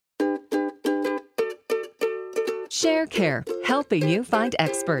ShareCare, helping you find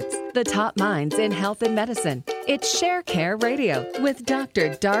experts, the top minds in health and medicine. It's ShareCare Radio with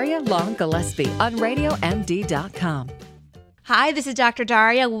Dr. Daria Long-Gillespie on RadioMD.com. Hi, this is Dr.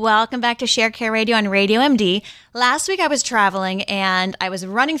 Daria. Welcome back to ShareCare Radio on Radio MD. Last week I was traveling and I was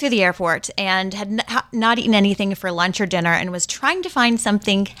running through the airport and had not eaten anything for lunch or dinner and was trying to find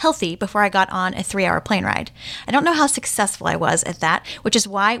something healthy before I got on a 3-hour plane ride. I don't know how successful I was at that, which is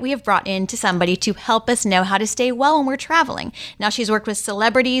why we have brought in to somebody to help us know how to stay well when we're traveling. Now, she's worked with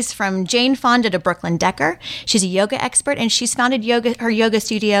celebrities from Jane Fonda to Brooklyn Decker. She's a yoga expert and she's founded her yoga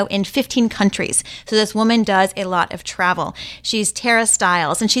studio in 15 countries. So this woman does a lot of travel. She's Tara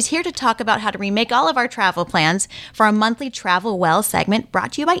Stiles, and she's here to talk about how to remake all of our travel plans for our monthly Travel Well segment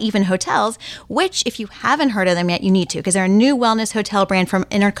brought to you by Even Hotels, which, if you haven't heard of them yet, you need to, because they're a new wellness hotel brand from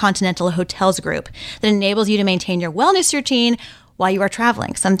Intercontinental Hotels Group that enables you to maintain your wellness routine while you are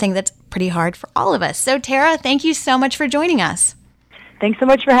traveling, something that's pretty hard for all of us. So, Tara, thank you so much for joining us. Thanks so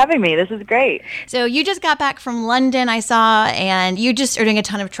much for having me. This is great. So you just got back from London, I saw, and you just are doing a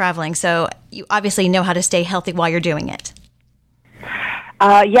ton of traveling, so you obviously know how to stay healthy while you're doing it.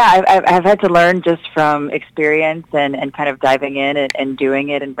 I've had to learn just from experience and kind of diving in and doing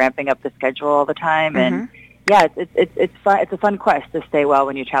it and ramping up the schedule all the time. And it's fun. It's a fun quest to stay well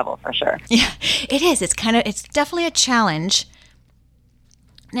when you travel, for sure. Yeah, it is. It's definitely a challenge.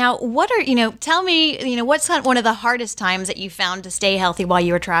 Now, tell me, what's one of the hardest times that you found to stay healthy while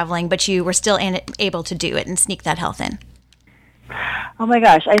you were traveling, but you were still able to do it and sneak that health in? Oh my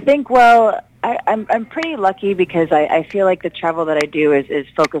gosh, I think, I'm pretty lucky because I feel like the travel that I do is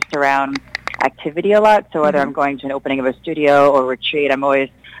focused around activity a lot. So whether I'm going to an opening of a studio or retreat, I'm always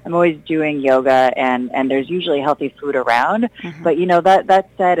doing yoga and there's usually healthy food around. But that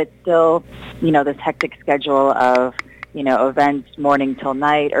said, it's still this hectic schedule of events morning till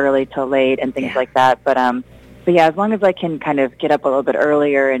night, early till late, and things like that. But yeah, as long as I can kind of get up a little bit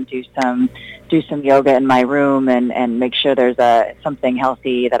earlier and do some yoga in my room and make sure there's something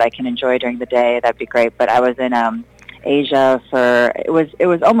healthy that I can enjoy during the day, that'd be great. But I was in Asia it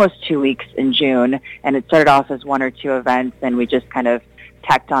was almost 2 weeks in June, and it started off as 1 or 2 events, and we just kind of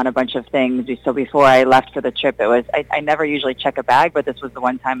tacked on a bunch of things. So before I left for the trip, I never usually check a bag, but this was the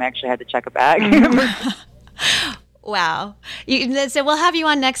one time I actually had to check a bag. Wow. So we'll have you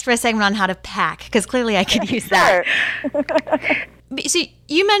on next for a segment on how to pack, because clearly I could use that. So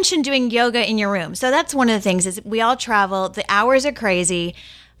you mentioned doing yoga in your room. So that's one of the things is we all travel. The hours are crazy,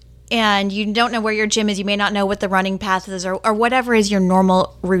 and you don't know where your gym is. You may not know what the running path is or whatever is your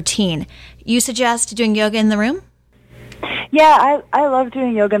normal routine. You suggest doing yoga in the room? Yeah, I love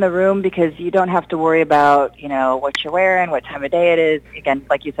doing yoga in the room because you don't have to worry about, what you're wearing, what time of day it is. Again,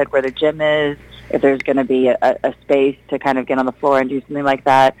 like you said, where the gym is, if there's going to be a space to kind of get on the floor and do something like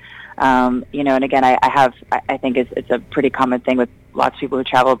that. And again, I think it's a pretty common thing with lots of people who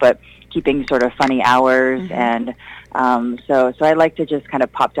travel, but keeping sort of funny hours. And so I like to just kind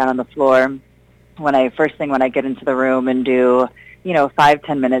of pop down on the floor when I get into the room and do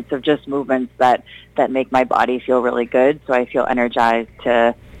 5-10 minutes of just movements that make my body feel really good, so I feel energized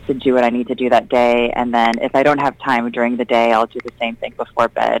to do what I need to do that day. And then if I don't have time during the day, I'll do the same thing before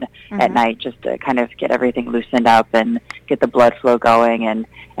bed at night, just to kind of get everything loosened up and get the blood flow going and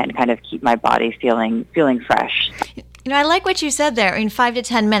kind of keep my body feeling fresh. I like what you said there, in 5 to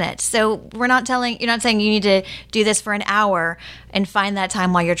 10 minutes. So you're not saying you need to do this for an hour and find that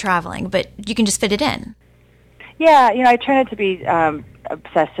time while you're traveling, but you can just fit it in. Yeah, I try not to be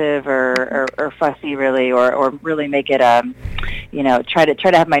obsessive or fussy, really, or really make it try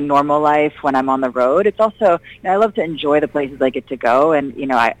to have my normal life when I'm on the road. It's also, I love to enjoy the places I get to go, and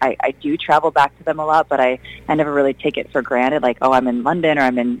I do travel back to them a lot, but I never really take it for granted. Like, I'm in London or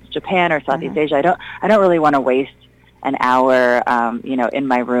I'm in Japan or Southeast Asia. I don't really want to waste an hour, in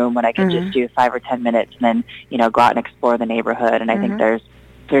my room when I can just do 5 or 10 minutes and then go out and explore the neighborhood. And I think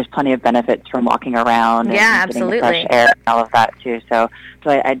there's plenty of benefits from walking around and getting the fresh air and all of that too. So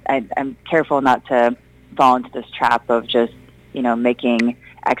I'm careful not to fall into this trap of just, making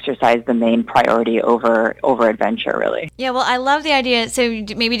exercise the main priority over adventure, really. Yeah, well, I love the idea. So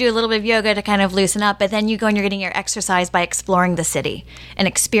maybe do a little bit of yoga to kind of loosen up, but then you go and you're getting your exercise by exploring the city and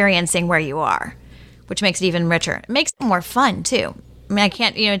experiencing where you are, which makes it even richer. It makes it more fun too. I mean, I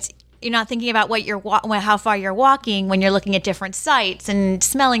can't, you're not thinking about how far you're walking when you're looking at different sites and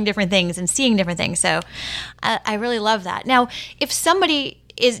smelling different things and seeing different things. So I really love that. Now, if somebody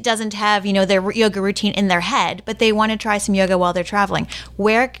doesn't have, their yoga routine in their head, but they want to try some yoga while they're traveling,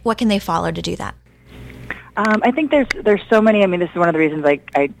 what can they follow to do that? I think there's so many. I mean, this is one of the reasons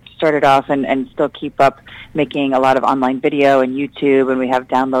I started off and still keep up making a lot of online video and YouTube, and we have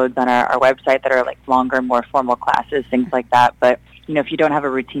downloads on our website that are like longer, more formal classes, things like that. But if you don't have a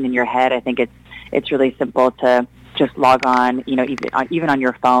routine in your head, I think it's really simple to just log on. Even on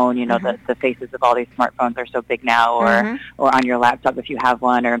your phone. The faces of all these smartphones are so big now, or on your laptop if you have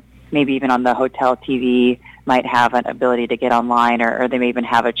one, or maybe even on the hotel TV might have an ability to get online, or they may even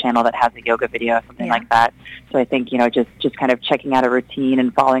have a channel that has a yoga video or something like that. So I think, just kind of checking out a routine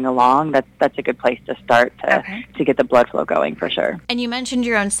and following along, that's a good place to start to get the blood flow going for sure. And you mentioned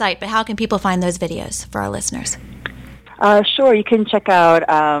your own site, but how can people find those videos for our listeners? Sure. You can check out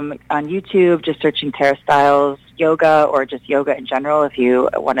on YouTube, just searching Tara Stiles Yoga, or just yoga in general if you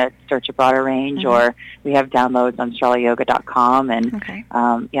want to search a broader range, or we have downloads on StralaYoga.com, and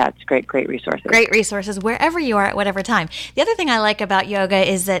it's great resources. Great resources wherever you are at whatever time. The other thing I like about yoga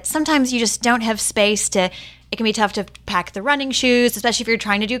is that sometimes you just don't have space it can be tough to pack the running shoes, especially if you're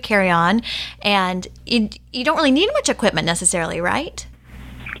trying to do carry-on, and you don't really need much equipment necessarily, right?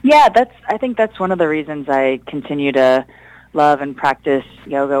 Yeah, I think that's one of the reasons I continue to love and practice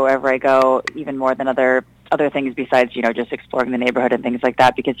yoga wherever I go, even more than other things besides, just exploring the neighborhood and things like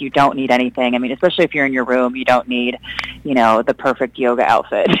that, because you don't need anything. I mean, especially if you're in your room, you don't need, the perfect yoga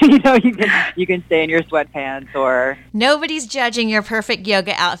outfit. You can stay in your sweatpants or... Nobody's judging your perfect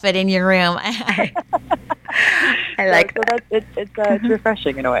yoga outfit in your room. I like that. So it's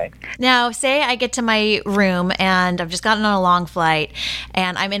refreshing in a way. Now, say I get to my room and I've just gotten on a long flight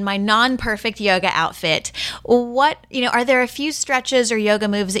and I'm in my non-perfect yoga outfit. What, are there a few stretches or yoga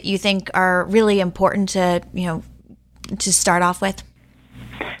moves that you think are really important to start off with?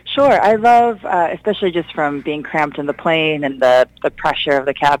 Sure. I love, especially just from being cramped in the plane and the pressure of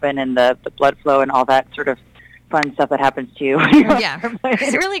the cabin and the blood flow and all that sort of fun stuff that happens to you.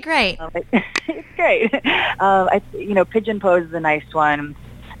 It's really great. It's great. Pigeon pose is a nice one.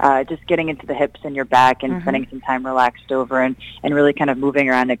 Just getting into the hips and your back and spending some time relaxed over and really kind of moving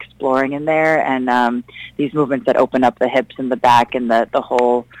around, exploring in there. And these movements that open up the hips and the back and the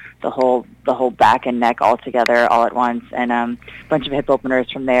whole back and neck all together all at once. And a bunch of hip openers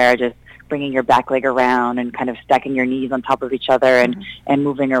from there, just bringing your back leg around and kind of stacking your knees on top of each other and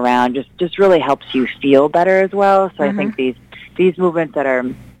moving around just really helps you feel better as well. So I think these movements that are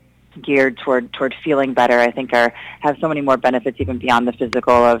geared toward feeling better, I think have so many more benefits even beyond the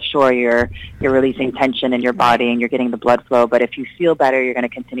physical of, sure, you're releasing tension in your body and you're getting the blood flow, but if you feel better, you're going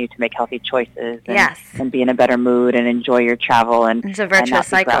to continue to make healthy choices and be in a better mood and enjoy your travel and it's a virtuous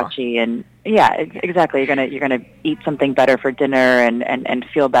cycle. Grouchy and exactly. You're gonna eat something better for dinner and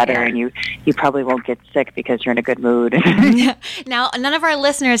feel better, and you probably won't get sick because you're in a good mood. Now, none of our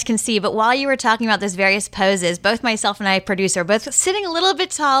listeners can see, but while you were talking about those various poses, both myself and our producer are both sitting a little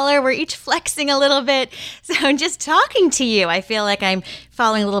bit taller. We're each flexing a little bit. So just talking to you, I feel like I'm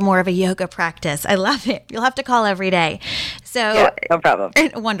following a little more of a yoga practice. I love it. You'll have to call every day. So no problem.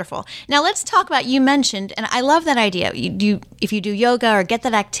 Wonderful. Now let's talk about, you mentioned, and I love that idea. If you do yoga or get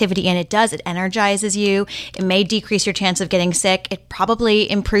that activity in, it energizes you. It may decrease your chance of getting sick. It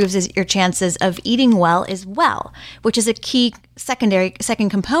probably improves your chances of eating well as well, which is a key second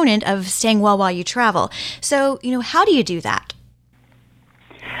component of staying well while you travel. So, how do you do that?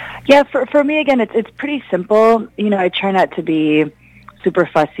 Yeah, for me, again, it's pretty simple. I try not to be super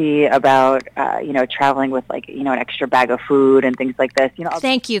fussy about, traveling with an extra bag of food and things like this.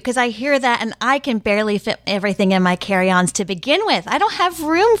 Thank you, because I hear that and I can barely fit everything in my carry-ons to begin with. I don't have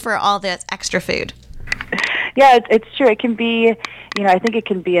room for all this extra food. Yeah, it's true. It can be, I think it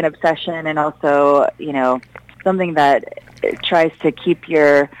can be an obsession and also, something that tries to keep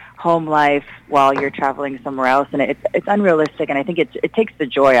your home life while you're traveling somewhere else, and it's unrealistic, and I think it takes the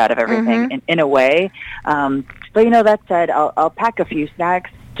joy out of everything in a way. But that said, I'll pack a few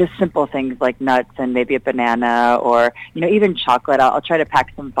snacks, just simple things like nuts and maybe a banana or even chocolate. I'll try to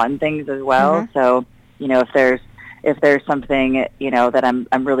pack some fun things as well. So if there's something that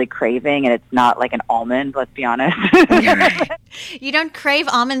I'm really craving and it's not like an almond, let's be honest. You don't crave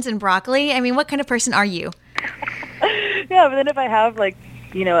almonds and broccoli? I mean, what kind of person are you? Yeah, but then if I have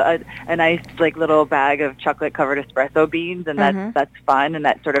a nice little bag of chocolate covered espresso beans, and that's fun, and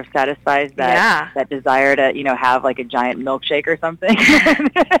that sort of satisfies that desire to have a giant milkshake or something.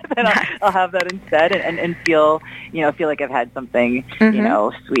 Then I'll have that instead and feel like I've had something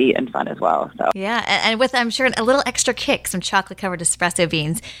sweet and fun as well. So yeah, and with, I'm sure, a little extra kick, some chocolate covered espresso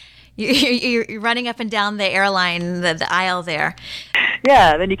beans. You're running up and down the airline, the aisle there.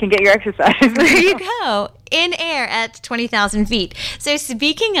 Yeah, then you can get your exercise. There you go. In air at 20,000 feet. So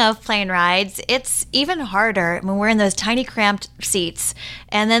speaking of plane rides, it's even harder when we're in those tiny cramped seats.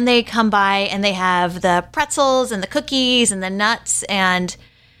 And then they come by and they have the pretzels and the cookies and the nuts, and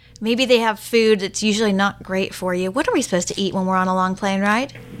maybe they have food that's usually not great for you. What are we supposed to eat when we're on a long plane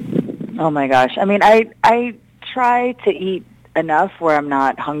ride? Oh my gosh. I mean, I try to eat enough where I'm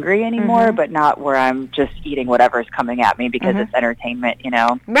not hungry anymore, but not where I'm just eating whatever's coming at me because it's entertainment,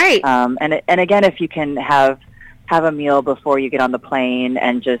 Right. And again, if you can have a meal before you get on the plane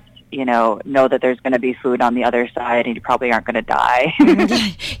and just know that there's going to be food on the other side and you probably aren't going to die.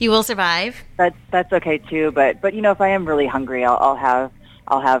 You will survive. That's okay too. But if I am really hungry, I'll have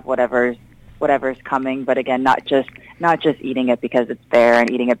whatever's coming. But again, not just eating it because it's there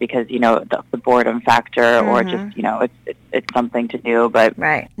and eating it because the boredom factor or just it's something to do. But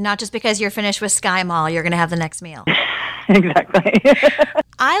right, not just because you're finished with Sky Mall, you're going to have the next meal. Exactly.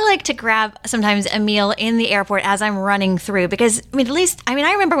 I like to grab sometimes a meal in the airport as I'm running through because, I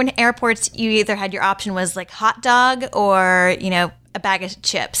remember when airports, you either had your option was like hot dog or, a bag of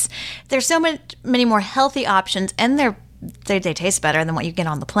chips. There's so many more healthy options, and they taste better than what you get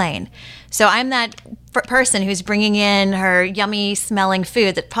on the plane. So I'm that person who's bringing in her yummy smelling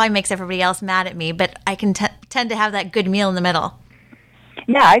food that probably makes everybody else mad at me, but I can tend to have that good meal in the middle.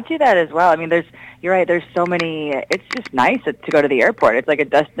 Yeah, I do that as well. I mean, you're right. There's so many. It's just nice to go to the airport. It's like a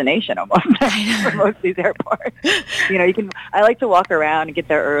destination almost for most of these airports. I like to walk around and get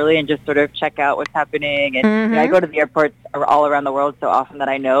there early and just sort of check out what's happening. And I go to the airports all around the world so often that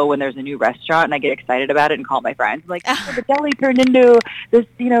I know when there's a new restaurant and I get excited about it and call my friends like, the deli turned into this,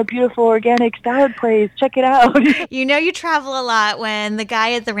 beautiful organic salad place. Check it out. You travel a lot when the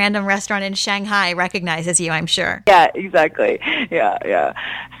guy at the random restaurant in Shanghai recognizes you, I'm sure. Yeah, exactly. Yeah.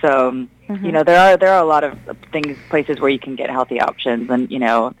 So, there are a lot of places where you can get healthy options, and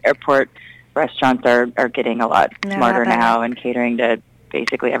airport restaurants are getting a lot smarter now and catering to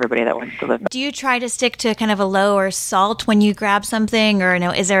basically everybody that wants to live. Do you try to stick to kind of a lower salt when you grab something, or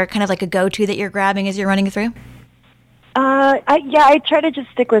is there kind of like a go-to that you're grabbing as you're running through? I try to just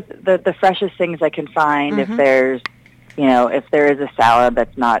stick with the freshest things I can find. If there's if there is a salad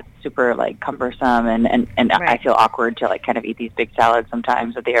that's not super like cumbersome and right. I feel awkward to like kind of eat these big salads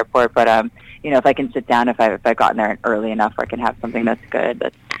sometimes at the airport, but if I can sit down, if I've gotten there early enough where I can have something that's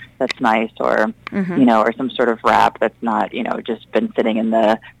good, that's nice, or or some sort of wrap that's not just been sitting in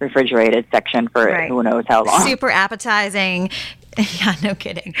the refrigerated section for who knows how long. Super appetizing. Yeah, no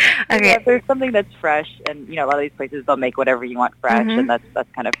kidding. Okay. Yeah, if there's something that's fresh, and a lot of these places they'll make whatever you want fresh, and that's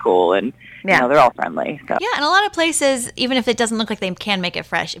kind of cool, and they're all friendly. So. Yeah, and a lot of places, even if it doesn't look like they can make it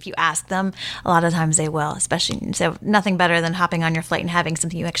fresh, if you ask them, a lot of times they will. Especially, so nothing better than hopping on your flight and having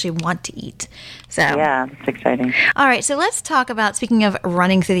something you actually want to eat. So yeah, it's exciting. All right, so let's talk about, speaking of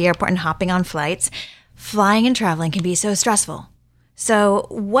running through the airport and hopping on flights, flying and traveling can be so stressful. So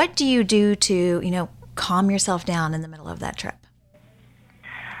what do you do to calm yourself down in the middle of that trip?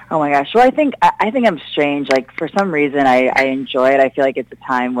 Oh my gosh! Well, I think I'm strange. Like for some reason, I enjoy it. I feel like it's a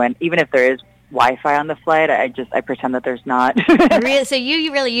time when even if there is Wi-Fi on the flight, I pretend that there's not. Really? So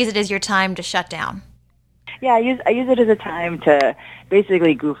you really use it as your time to shut down? Yeah, I use it as a time to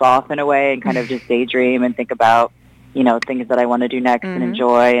basically goof off in a way and kind of just daydream and think about things that I want to do next and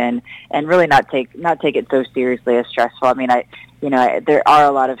enjoy and really not take it so seriously as stressful. I mean, there are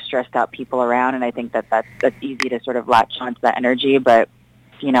a lot of stressed out people around, and I think that's easy to sort of latch onto that energy, but.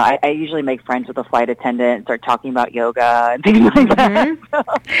 I usually make friends with a flight attendant and start talking about yoga and things like that.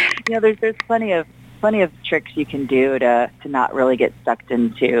 So, there's plenty of tricks you can do to not really get sucked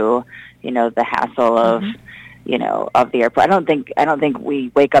into, the hassle of, of the airport. I don't think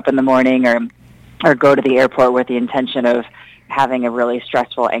we wake up in the morning or go to the airport with the intention of having a really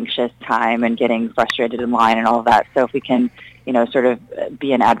stressful, anxious time and getting frustrated in line and all of that. So if we can, sort of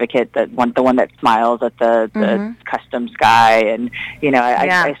be an advocate the one that smiles at the customs guy, and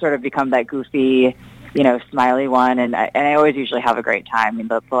I sort of become that goofy, smiley one, and I always usually have a great time. I mean,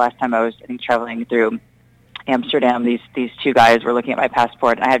 the last time I was traveling through Amsterdam, these two guys were looking at my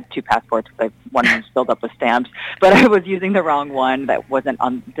passport, and I had two passports. One was filled up with stamps, but I was using the wrong one that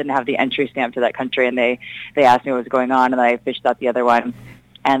didn't have the entry stamp to that country, and they asked me what was going on, and I fished out the other one.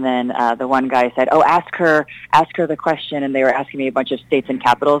 And then the one guy said, "Oh, ask her the question." And they were asking me a bunch of states and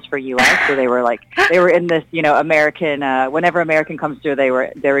capitals for U.S. So they were in this, American. Whenever American comes through, they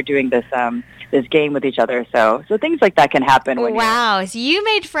were doing this game with each other. So things like that can happen. Wow! So you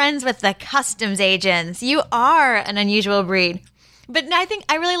made friends with the customs agents. You are an unusual breed. But I think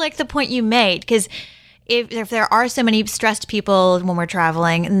I really like the point you made, because if there are so many stressed people when we're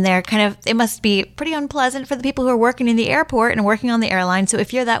traveling, and it must be pretty unpleasant for the people who are working in the airport and working on the airline. So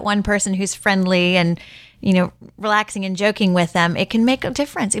if you're that one person who's friendly and, relaxing and joking with them, it can make a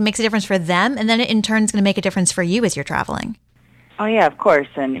difference. It makes a difference for them, and then it in turn is going to make a difference for you as you're traveling. Oh yeah, of course.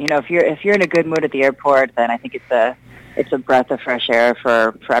 And if you're in a good mood at the airport, then I think it's a breath of fresh air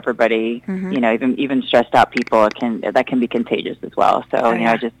for everybody. Even stressed out people, that can be contagious as well. So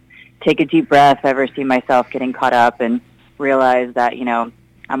just take a deep breath. If I ever see myself getting caught up and realize that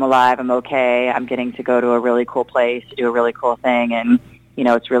I'm alive, I'm okay, I'm getting to go to a really cool place to do a really cool thing, and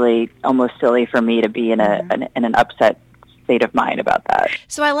it's really almost silly for me to be in an upset state of mind about that.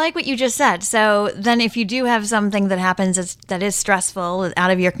 So I like what you just said. So then if you do have something that happens that is stressful, out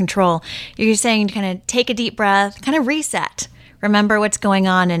of your control, you're saying to kind of take a deep breath, kind of reset, remember what's going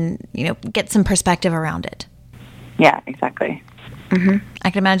on, and get some perspective around it. Yeah, exactly. Mm-hmm. I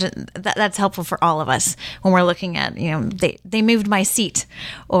can imagine that's helpful for all of us when we're looking at, they moved my seat,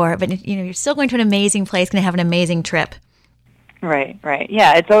 but you're still going to an amazing place, going to have an amazing trip. Right.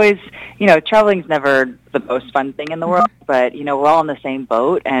 Yeah, it's always, traveling's never the most fun thing in the world, but, we're all in the same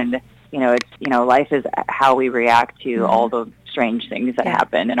boat, and, it's, life is how we react to all the strange things that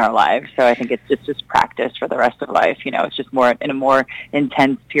happen in our lives. So I think it's just practice for the rest of life. It's just more in a more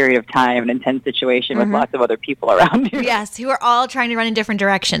intense period of time, an intense situation with lots of other people around you. Yes, who are all trying to run in different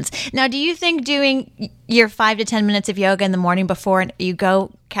directions. Now, do you think doing your 5 to 10 minutes of yoga in the morning before you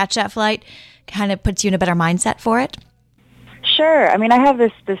go catch that flight kind of puts you in a better mindset for it? Sure. I mean, I have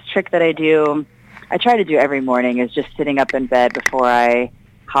this trick that I try to do every morning, is just sitting up in bed before I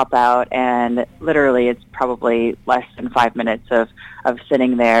hop out, and literally it's probably less than 5 minutes of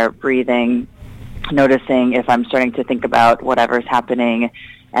sitting there, breathing, noticing if I'm starting to think about whatever's happening,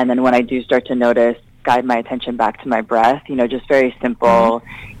 and then when I do start to notice, guide my attention back to my breath, just very simple,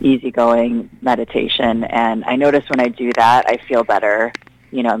 easygoing meditation. And I notice when I do that, I feel better.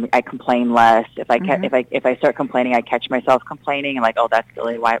 I complain less. If I start complaining, I catch myself complaining, and like, oh, that's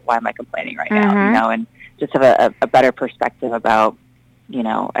silly. Why am I complaining right now? And just have a better perspective about,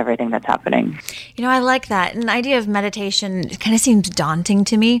 everything that's happening. I like that. And the idea of meditation kind of seems daunting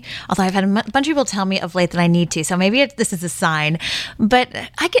to me, although I've had a bunch of people tell me of late that I need to. So maybe this is a sign. But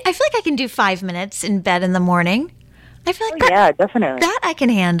I feel like I can do 5 minutes in bed in the morning. I feel like yeah, definitely. That I can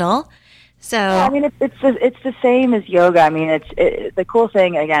handle. So yeah, I mean, it's the same as yoga. I mean, the cool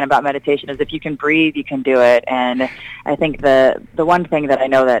thing again about meditation is if you can breathe, you can do it. And I think the one thing that I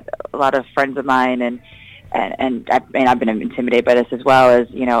know that a lot of friends of mine and I've been intimidated by this as well, is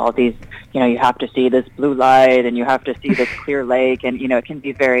all these, you have to see this blue light and you have to see this clear lake, and it can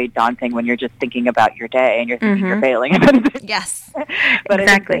be very daunting when you're just thinking about your day and you're thinking you're failing. Yes, but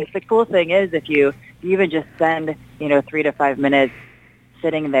exactly. I think the cool thing is if you even just spend 3 to 5 minutes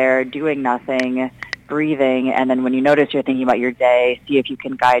sitting there doing nothing, breathing, and then when you notice you're thinking about your day, see if you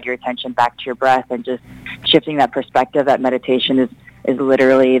can guide your attention back to your breath, and just shifting that perspective. That meditation is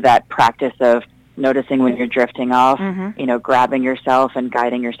literally that practice of noticing when you're drifting off, grabbing yourself and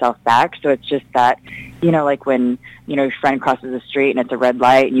guiding yourself back. So it's just that, like when, your friend crosses the street and it's a red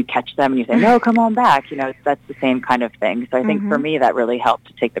light and you catch them and you say, no, come on back. That's the same kind of thing. So I think for me that really helped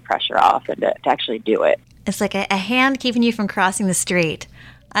to take the pressure off and to actually do it. It's like a hand keeping you from crossing the street.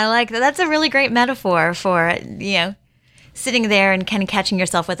 I like that. That's a really great metaphor for, sitting there and kind of catching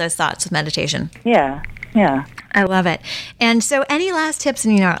yourself with those thoughts with meditation. Yeah. I love it. And so any last tips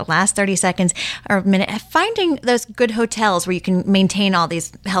in, last 30 seconds or a minute, finding those good hotels where you can maintain all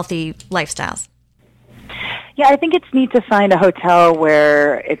these healthy lifestyles? Yeah, I think it's neat to find a hotel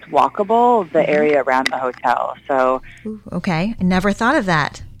where it's walkable, the area around the hotel. So, ooh, okay. I never thought of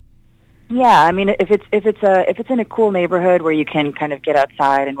that. Yeah, I mean, if it's in a cool neighborhood where you can kind of get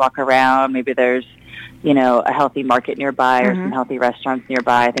outside and walk around, maybe there's, a healthy market nearby or some healthy restaurants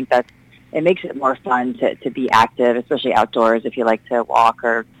nearby. I think it makes it more fun to be active, especially outdoors if you like to walk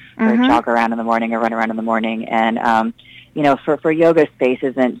or jog around in the morning or run around in the morning. And for yoga, space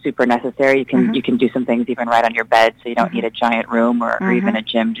isn't super necessary. You can do some things even right on your bed, so you don't need a giant room or even a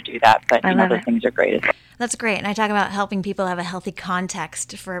gym to do that. But those things are great as well. That's great. And I talk about helping people have a healthy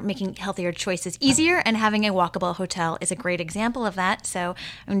context for making healthier choices easier, and having a walkable hotel is a great example of that. So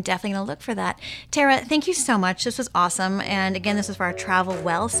I'm definitely going to look for that. Tara, thank you so much. This was awesome. And again, this was for our Travel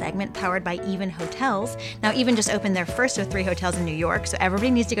Well segment powered by Even Hotels. Now, Even just opened their first of 3 hotels in New York, so everybody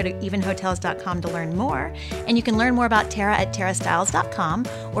needs to go to evenhotels.com to learn more. And you can learn more about Tara at tarastiles.com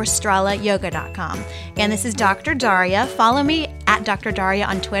or stralayoga.com. Again, this is Dr. Daria. Follow me at Dr. Daria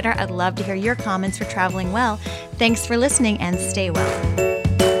on Twitter. I'd love to hear your comments for traveling well. Thanks for listening, and stay well.